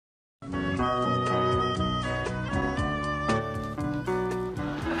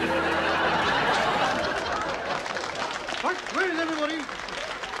Right, where is everybody?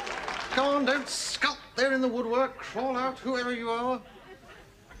 Come on, don't skulk there in the woodwork. Crawl out, whoever you are.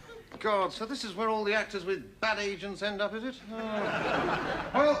 God, so this is where all the actors with bad agents end up, is it? Oh.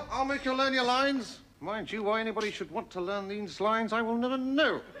 Well, I'll make you learn your lines. Mind you, why anybody should want to learn these lines, I will never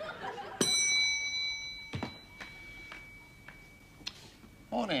know.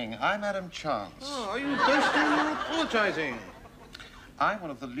 Morning, I'm Adam Chance. Oh, are you boasting or apologising? I'm one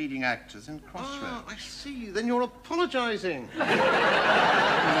of the leading actors in Crossroads. Ah, I see. Then you're apologising. No,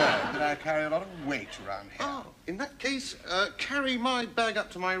 but I carry a lot of weight around here. Oh, in that case, carry my bag up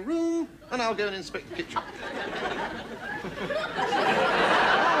to my room, and I'll go and inspect the kitchen.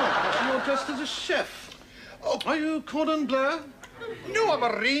 Oh, you're dressed as a chef. Oh, are you Cordon Bleu? No, I'm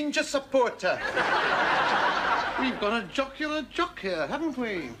a Ranger supporter. We've got a jocular jock here, haven't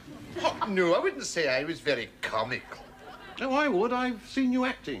we? Oh, no, I wouldn't say I was very comical. Oh, I would. I've seen you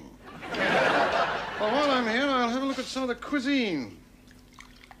acting. Well, while I'm here, I'll have a look at some of the cuisine.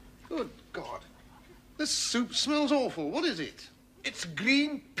 Good God. This soup smells awful. What is it? It's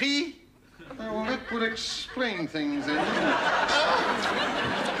green pea. Oh, well, that would explain things, then, wouldn't it?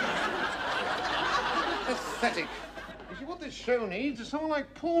 Pathetic. You see, what this show needs is someone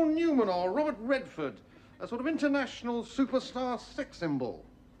like Paul Newman or Robert Redford, a sort of international superstar sex symbol.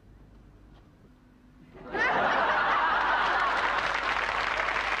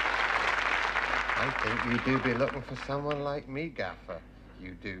 I think you do be looking for someone like me, Gaffer.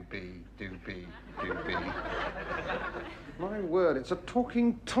 You do be. My word, it's a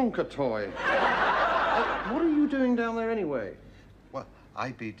talking Tonka toy. What are you doing down there anyway? Well,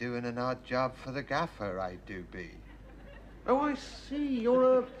 I be doing an odd job for the Gaffer, I do be. Oh, I see.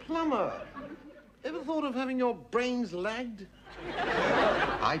 You're a plumber. Ever thought of having your brains lagged?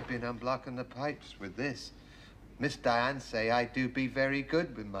 I've been unblocking the pipes with this. Miss Diane say I do be very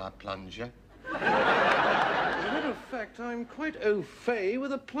good with my plunger. As a matter of fact, I'm quite au fait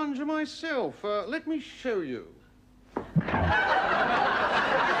with a plunger myself. Let me show you.